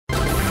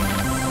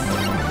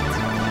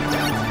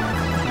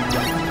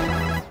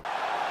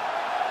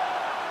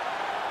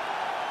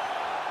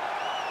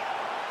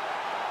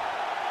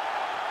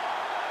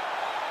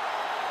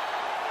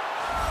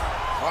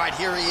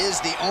here he is,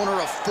 the owner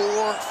of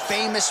 4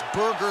 famous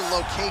burger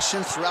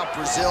locations throughout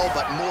Brazil,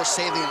 but more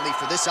saliently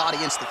for this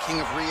audience, the King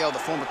of Rio, the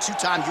former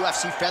 2-time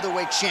UFC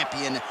featherweight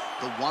champion,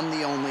 the one,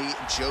 the only,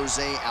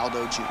 Jose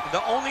Aldo Jr.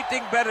 The only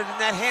thing better than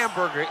that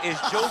hamburger is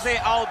Jose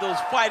Aldo's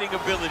fighting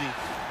ability.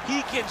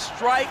 He can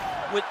strike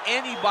with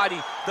anybody.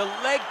 The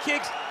leg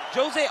kicks,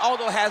 Jose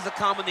Aldo has a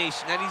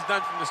combination that he's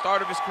done from the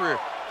start of his career.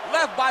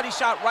 Left body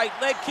shot, right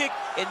leg kick,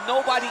 and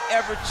nobody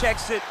ever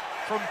checks it.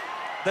 From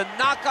the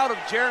knockout of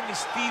Jeremy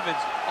Stevens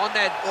on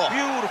that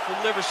beautiful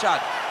liver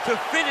shot to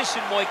finish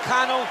in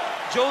Moicano,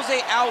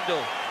 Jose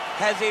Aldo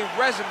has a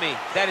resume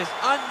that is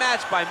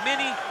unmatched by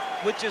many,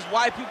 which is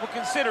why people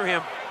consider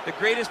him the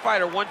greatest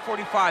fighter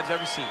 145's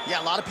ever seen.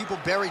 Yeah, a lot of people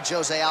buried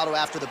Jose Aldo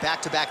after the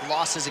back-to-back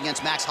losses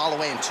against Max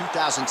Holloway in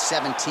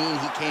 2017.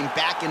 He came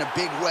back in a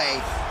big way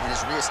and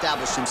has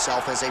reestablished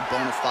himself as a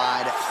bona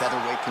fide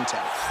featherweight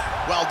contender.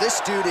 Well,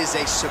 this dude is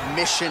a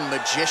submission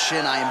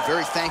magician. I am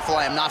very thankful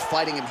I am not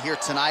fighting him here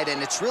tonight,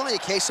 and it's really a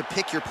case of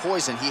pick your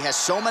poison. He has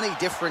so many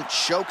different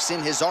chokes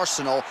in his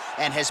arsenal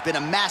and has been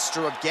a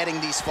master of getting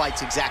these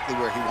fights exactly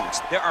where he wants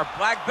them. There are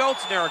black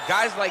belts and there are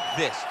guys like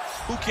this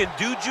who can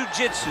do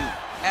jiu-jitsu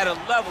at a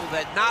level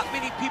that not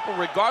many people,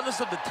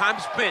 regardless of the time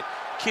spent,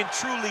 can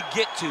truly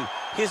get to.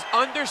 His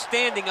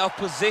understanding of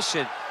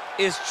position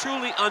is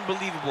truly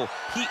unbelievable.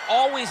 He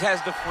always has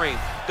the frame.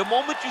 The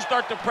moment you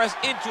start to press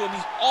into him,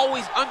 he's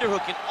always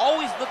underhooking,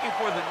 always looking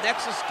for the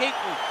next escape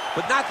route,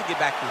 but not to get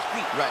back to his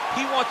feet. Right.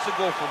 He wants to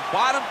go from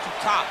bottom to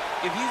top.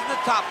 If he's in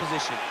the top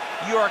position,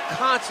 you are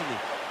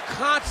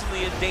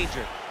constantly in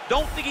danger.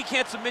 Don't think he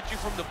can't submit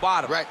you from the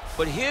bottom. Right.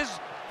 But his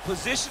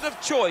position of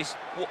choice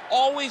will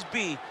always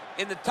be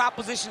in the top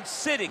position,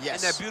 sitting in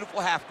that beautiful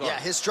half guard. Yeah,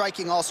 his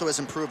striking also has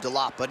improved a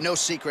lot, but no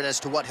secret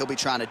as to what he'll be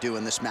trying to do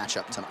in this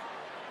matchup tonight.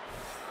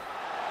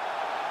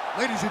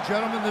 Ladies and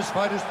gentlemen, this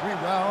fight is 3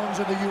 rounds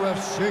in the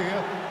UFC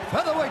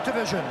featherweight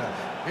division.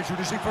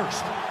 Introducing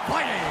first,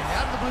 fighting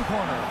out of the blue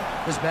corner.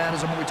 This man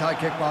is a Muay Thai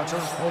kickboxer,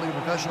 holding a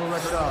professional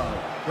record of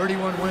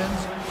 31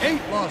 wins,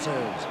 8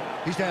 losses.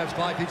 He stands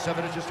 5 feet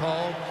 7 inches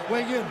tall,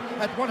 weighing in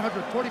at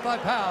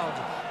 145 pounds.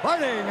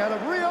 Fighting out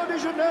of Rio de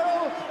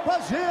Janeiro,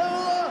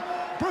 Brazil,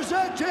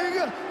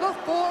 presenting the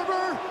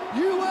former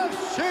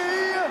UFC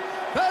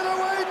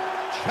featherweight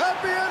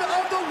champion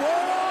of the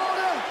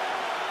world,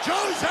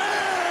 Jose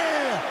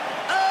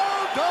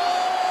Aldo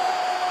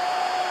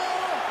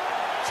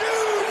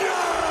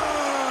Jr.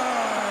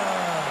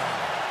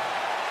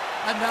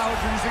 And now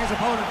introducing his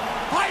opponent,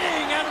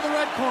 fighting out of the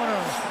red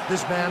corner.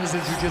 This man is a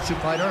jiu-jitsu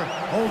fighter,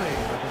 holding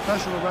a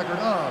professional record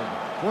of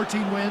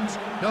 14 wins,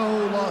 no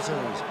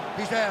losses.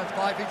 He stands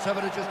 5 feet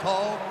 7 inches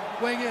tall,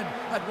 weighing in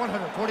at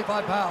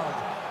 145 pounds.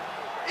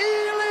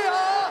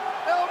 Ilia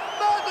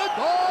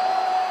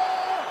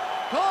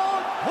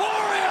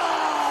Topuria!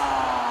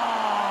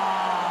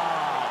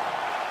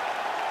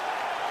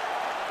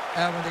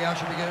 And when the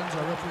action begins,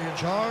 our referee in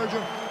charge,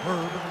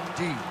 Herb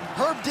Dean.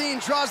 Herb Dean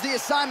draws the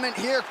assignment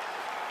here.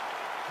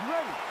 You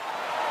ready?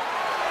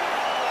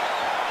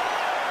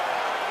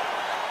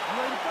 You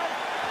ready to fight?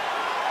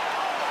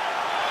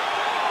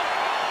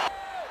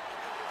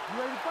 You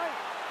ready to fight?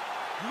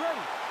 You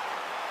ready?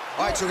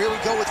 All right, so here we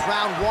go with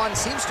round 1.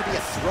 Seems to be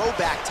a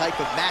throwback type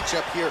of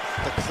matchup here.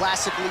 The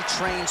classically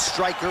trained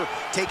striker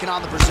taking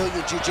on the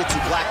Brazilian Jiu-Jitsu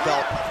black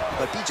belt.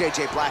 But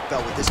BJJ black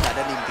belt with this guy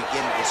doesn't even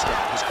begin to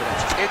describe his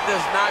credentials. It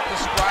does not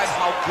describe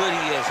how good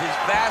he is. His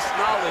vast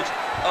knowledge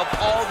of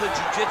all the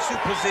jiu-jitsu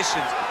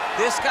positions.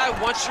 This guy,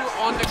 once you're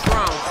on the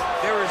ground,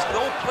 there is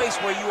no place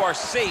where you are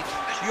safe.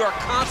 You are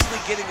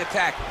constantly getting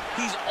attacked.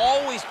 He's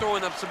always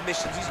throwing up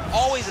submissions. He's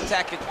always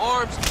attacking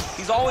arms.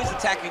 He's always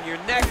attacking your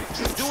neck,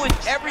 doing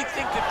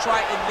everything to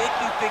try and make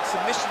you think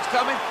submission's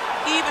coming,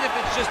 even if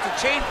it's just to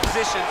change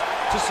positions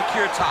to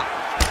secure top.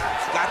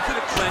 He's got to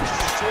the clinch,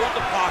 control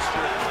the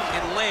posture,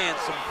 and land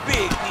some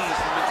big knees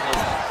from the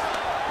close.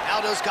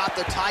 Aldo's got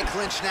the tie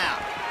clinch now.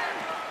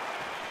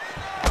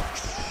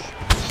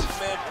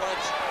 Man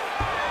punch.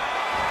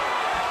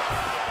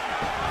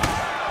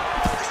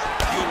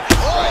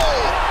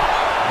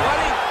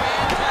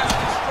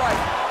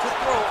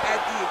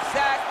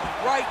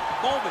 Right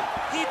moment.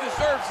 He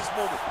deserves this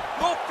moment.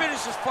 Go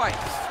finish his fight.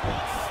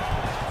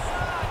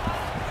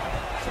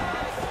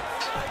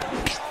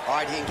 All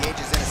right, he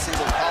engages in a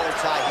single collar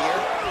tie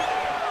here.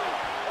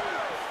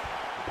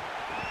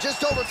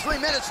 Just over 3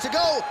 minutes to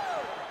go.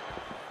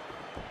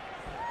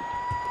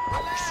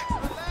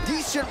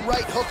 Decent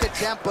right hook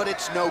attempt, but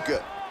it's no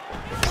good.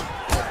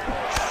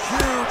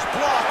 Huge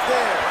block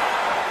there.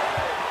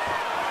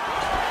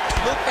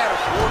 Look at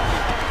him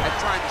working at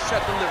trying to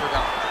shut the liver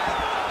down.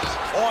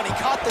 Oh, and he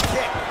caught the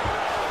kick.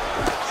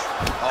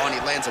 Oh, and he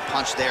lands a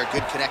punch there.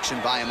 Good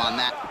connection by him on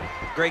that.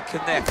 Great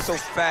connect, so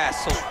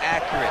fast, so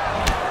accurate.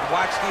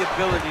 Watch the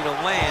ability to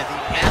land. The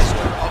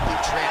master of the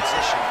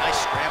transition. Nice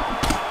scramble.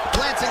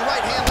 Glancing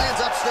right hand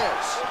lands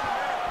upstairs.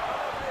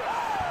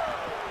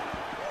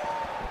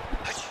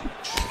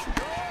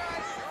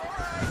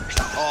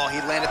 Oh, he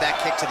landed that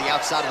kick to the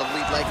outside of the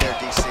lead leg there,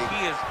 DC.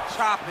 He is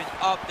chopping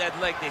up that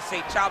leg. They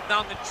say chop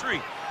down the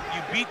tree.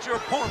 You beat your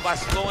opponent by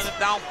slowing him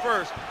down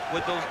first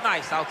with those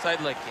nice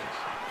outside leg kicks.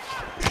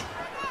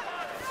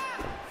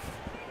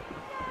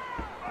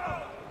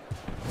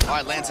 All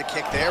right, lands a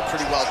kick there,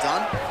 pretty well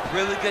done.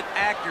 Really good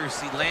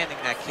accuracy landing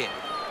that kick.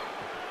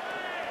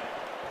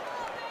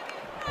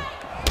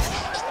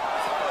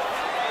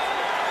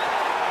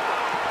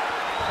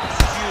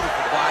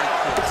 Beautiful body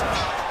kick.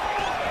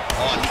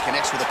 Oh, and he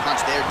connects with a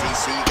punch there,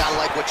 DC. You gotta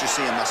like what you're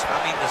seeing thus far.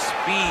 I mean, the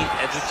speed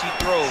at which he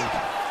throws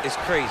is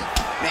crazy.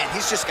 Man,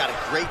 he's just got a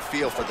great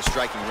feel for the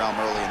striking realm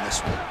early in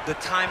this one. The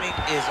timing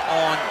is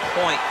on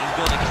point. He's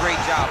doing a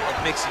great job of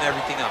mixing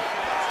everything up.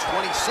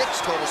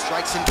 26 total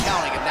strikes and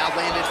counting have now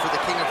landed for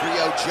the King of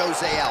Rio,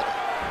 Jose Aldo.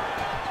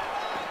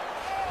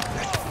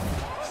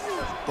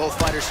 Both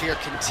fighters here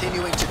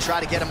continuing to try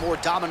to get a more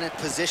dominant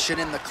position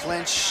in the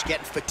clinch,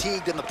 getting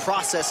fatigued in the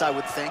process, I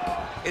would think.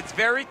 It's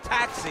very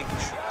taxing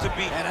to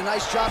be. And a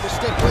nice job to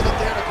stick with it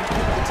there to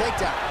complete the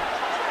takedown.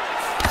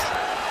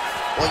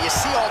 Well, you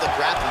see all the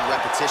grappling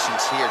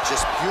repetitions here,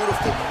 just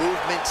beautiful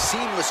movement,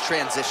 seamless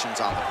transitions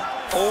on the ground.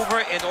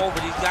 Over and over,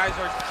 these guys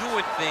are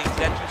doing things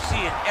that you see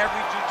in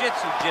every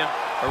jiu-jitsu gym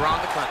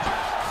around the country.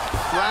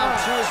 Round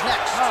 2 is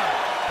next.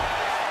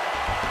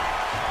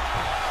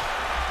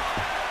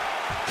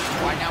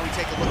 All right, now we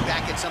take a look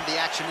back at some of the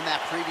action in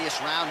that previous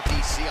round,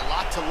 DC. A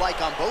lot to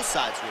like on both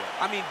sides here.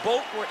 I mean,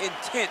 both were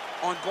intent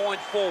on going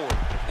forward.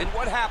 And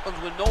what happens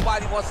when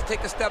nobody wants to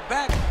take a step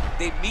back?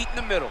 They meet in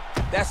the middle.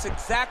 That's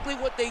exactly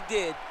what they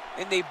did,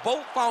 and they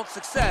both found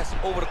success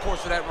over the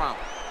course of that round.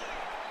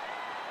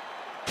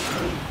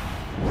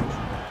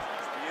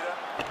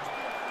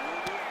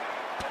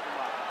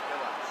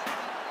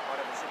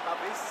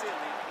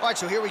 All right,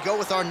 so here we go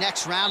with our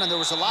next round, and there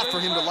was a lot for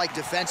him to like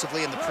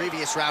defensively in the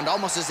previous round,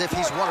 almost as if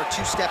he's 1 or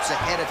 2 steps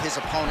ahead of his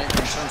opponent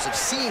in terms of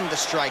seeing the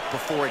strike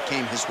before it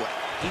came his way.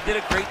 He did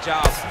a great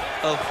job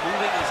of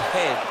moving his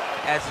head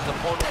as his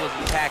opponent was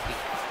attacking.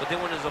 But then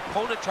when his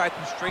opponent tried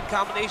to string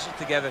combinations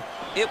together,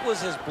 it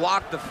was his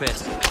block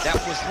defense that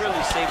was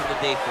really saving the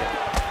day for him.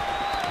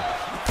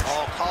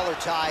 Oh, collar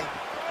tie.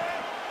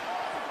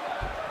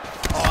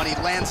 Oh, and he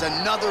lands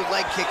another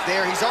leg kick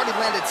there. He's already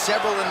landed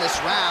several in this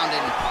round,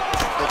 and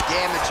the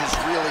damage is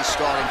really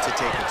starting to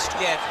take its toll.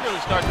 Yeah, it's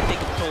really starting to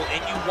take its toll.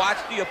 And you watch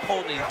the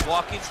opponent, he's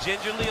walking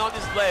gingerly on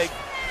his leg,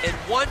 and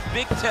one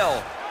big tell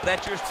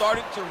that you're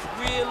starting to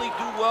really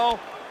do well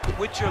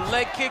with your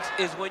leg kicks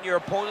is when your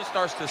opponent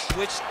starts to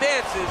switch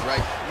stances. Right.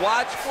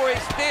 Watch for a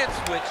stance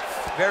switch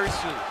very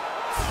soon.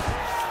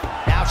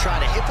 Now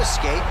trying to hip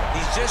escape.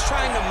 He's just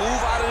trying to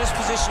move out of this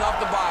position off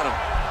the bottom.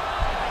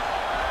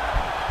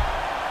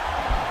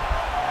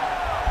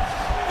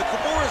 The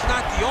Kimura is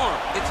not the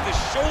arm. It's the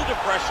shoulder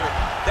pressure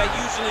that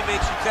usually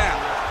makes you tap.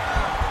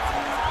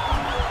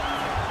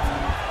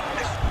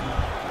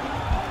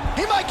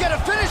 He might get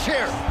a finish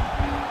here.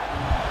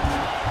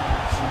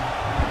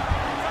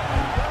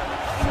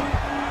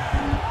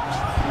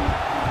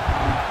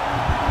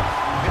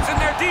 It's in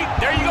there deep.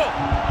 There you go.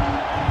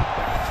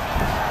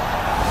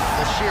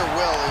 The sheer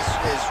will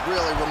is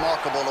really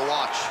remarkable to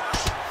watch.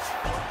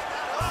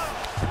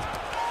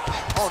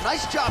 Oh,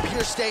 nice job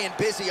here staying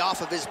busy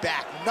off of his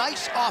back.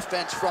 Nice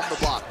offense from the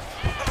block.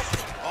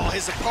 Oh,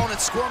 his opponent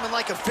squirming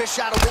like a fish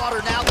out of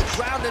water now. The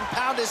ground and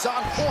pound is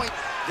on point.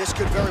 This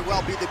could very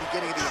well be the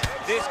beginning of the end.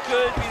 This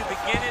could be the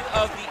beginning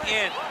of the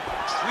end.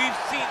 We've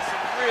seen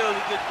some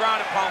really good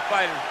ground and pound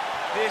fighters.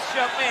 This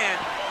young man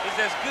is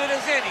as good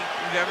as any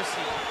we've ever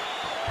seen.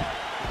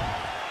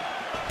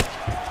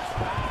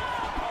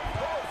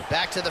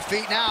 Back to the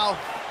feet now.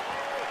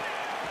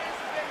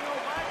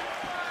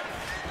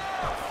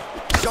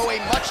 So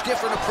a much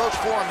different approach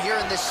for him here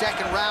in this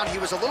second round. He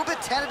was a little bit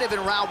tentative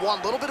in round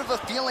 1, a little bit of a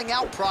feeling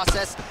out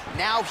process.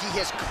 Now he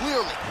has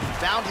clearly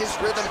found his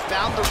rhythm,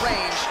 found the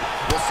range.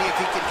 We'll see if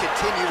he can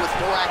continue with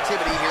more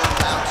activity here in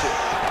round 2.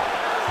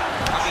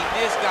 I mean,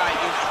 this guy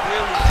is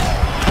really...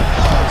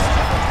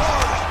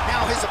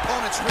 Now his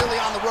opponent's really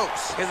on the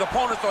ropes. His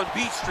opponent's on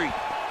Beach Street.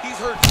 He's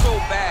hurt so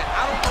bad.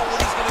 I don't know what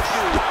he's going to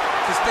do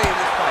to stay in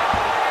this fight.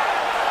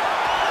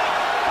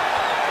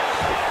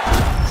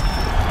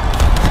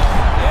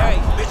 Yeah,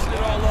 he's mixing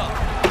it all up.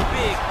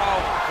 Big,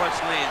 powerful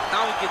punch lands.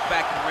 Now he gets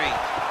back in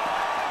range.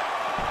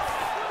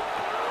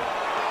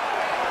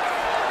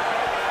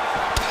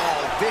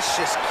 Oh,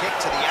 vicious kick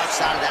to the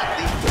outside of that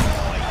lead.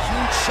 Oh, a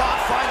huge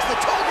shot finds the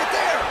target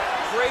there.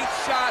 Great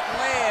shot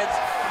lands.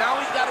 Now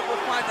he's got to go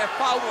find that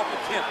follow-up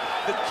attempt.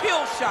 The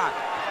kill shot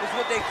is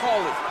what they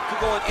call it to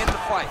go and end the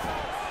fight.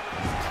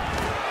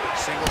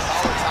 Single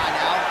collar tie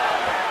now.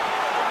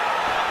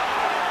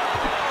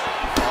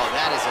 Oh,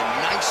 that is a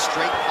nice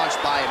straight punch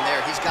by him there.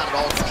 He's got it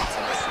all done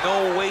tonight.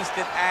 No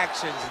wasted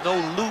actions, no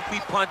loopy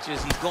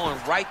punches. He's going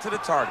right to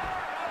the target.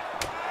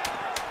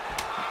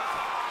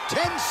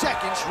 10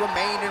 seconds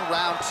remain in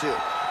round 2.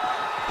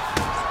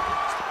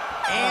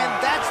 And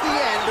that's the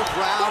end of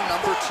round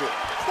number 2.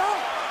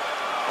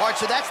 All right,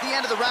 so that's the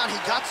end of the round. He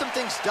got some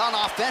things done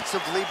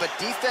offensively, but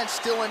defense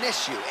still an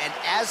issue. And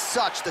as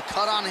such, the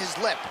cut on his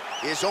lip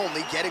is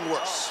only getting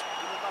worse.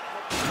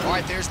 All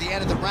right, there's the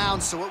end of the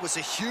round, so it was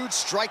a huge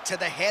strike to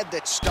the head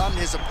that stunned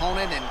his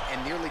opponent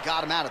and nearly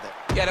got him out of there.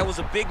 Yeah, that was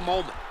a big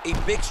moment. A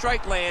big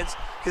strike lands,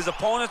 his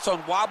opponent's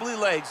on wobbly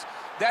legs.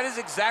 That is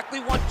exactly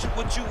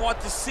what you want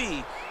to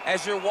see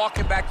as you're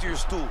walking back to your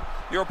stool.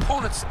 Your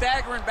opponent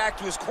staggering back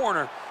to his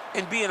corner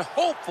and being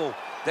hopeful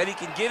that he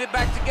can get it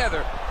back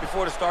together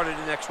before the start of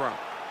the next round.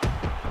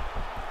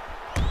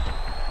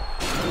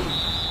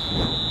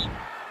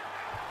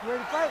 You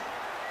ready to fight?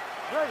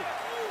 Ready.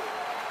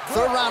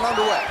 Third round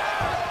underway.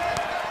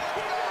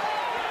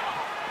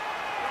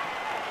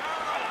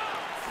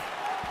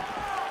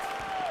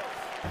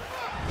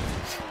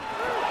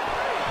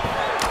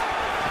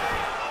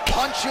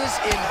 Punches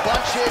in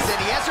bunches, and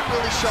he hasn't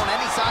really shown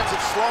any signs of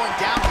slowing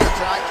down here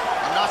tonight.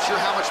 I'm not sure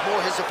how much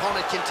more his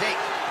opponent can take.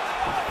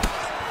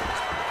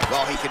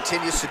 Well, he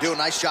continues to do a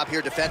nice job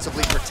here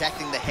defensively,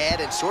 protecting the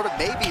head and sort of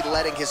maybe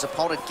letting his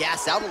opponent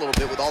gas out a little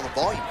bit with all the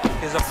volume.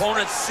 His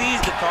opponent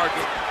sees the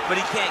target, but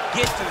he can't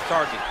get to the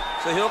target.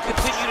 So he'll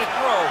continue to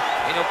throw,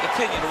 and he'll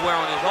continue to wear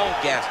on his own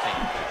gas tank.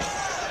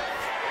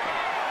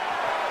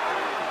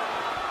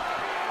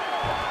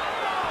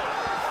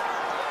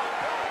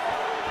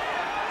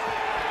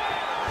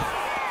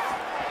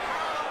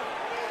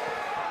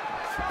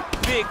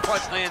 Big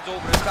punch lands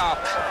over the top.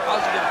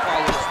 How's he gonna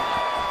follow this one?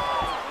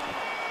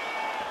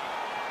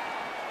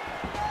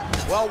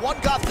 Well, one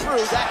got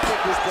through. That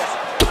kick was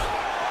blocked.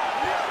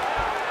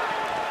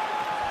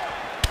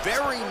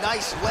 Very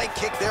nice leg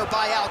kick there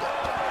by Aldo.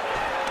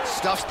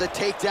 Stuffs the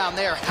takedown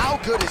there. How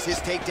good is his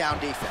takedown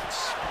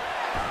defense?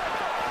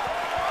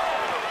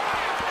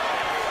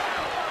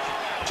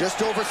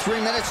 Just over 3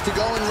 minutes to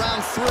go in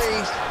round 3.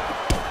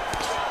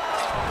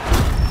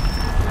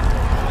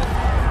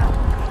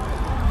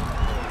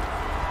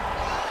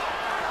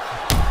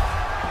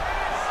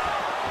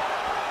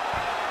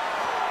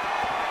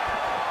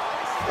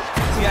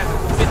 He has a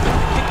commitment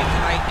to kicking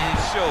tonight, and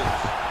it shows.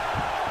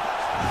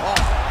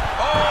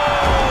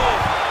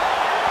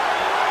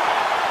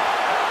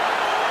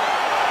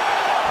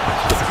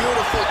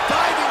 Beautiful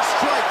diving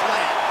strike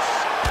lands.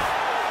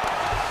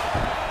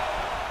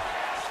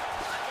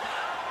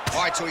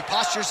 All right, so he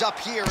postures up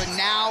here and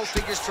now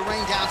figures to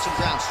rain down some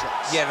ground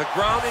strikes. Yeah, the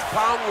ground and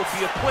pound will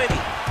be aplenty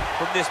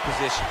from this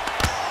position.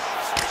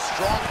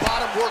 Strong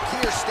bottom work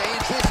here, staying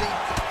busy.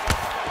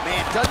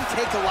 Man, doesn't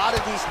take a lot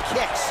of these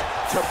kicks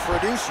to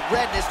produce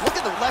redness. Look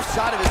at the left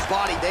side of his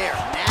body there.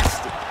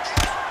 Nasty.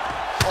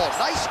 Oh,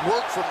 nice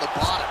work from the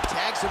bottom.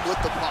 Tags him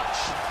with the punch.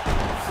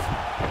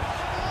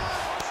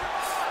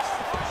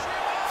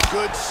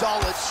 Good,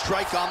 solid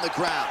strike on the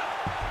ground.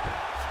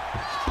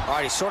 All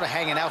right, he's sort of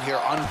hanging out here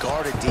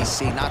unguarded,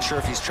 DC. Not sure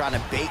if he's trying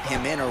to bait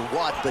him in or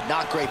what, but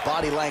not great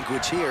body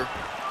language here.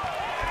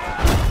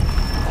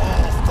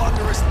 Oh,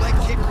 thunderous leg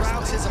kick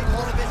grounds his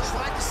opponent in.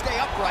 Tried to stay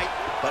upright,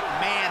 but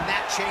man,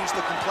 that changed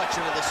the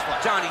complexion of this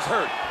fight. Johnny's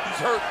hurt. He's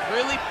hurt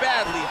really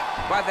badly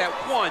by that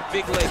one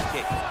big leg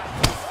kick.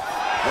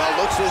 Well,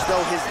 looks as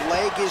though his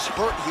leg is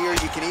hurt here.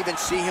 You can even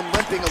see him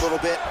limping a little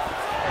bit.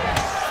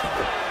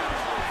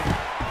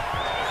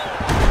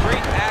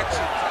 Great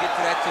action to get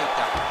to that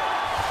takedown.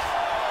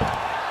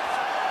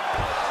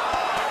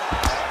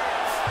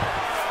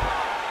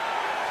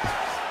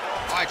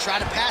 All right,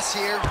 trying to pass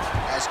here.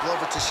 As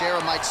Glover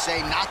Teixeira might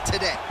say, not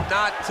today.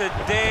 Not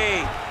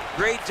today.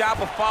 Great job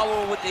of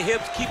following with the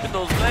hips, keeping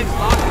those legs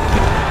locked and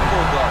keeping them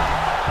full guard.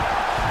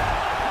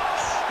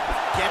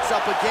 Gets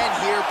up again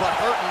here, but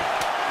hurting.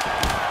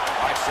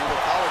 All right,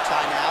 single collar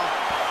tie now.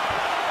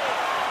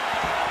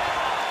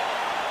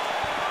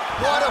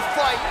 What a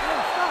fight.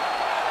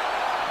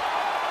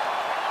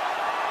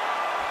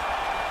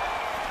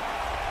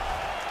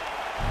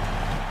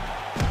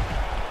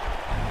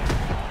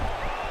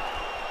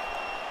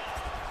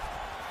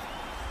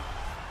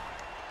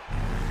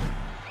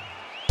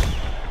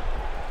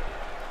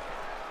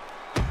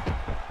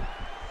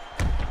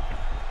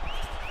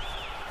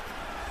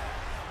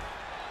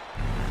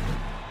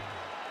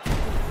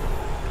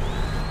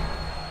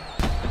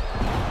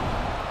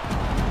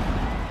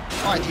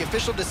 All right, the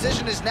official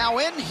decision is now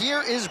in.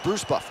 Here is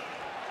Bruce Buffer.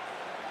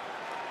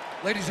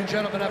 Ladies and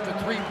gentlemen, after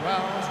 3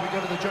 rounds, we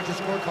go to the judges'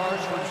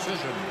 scorecards for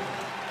decision.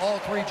 All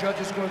 3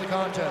 judges score the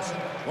contest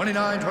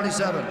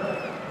 29-27.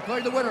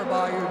 Declaring the winner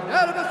by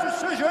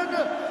unanimous decision,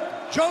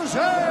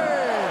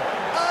 Jose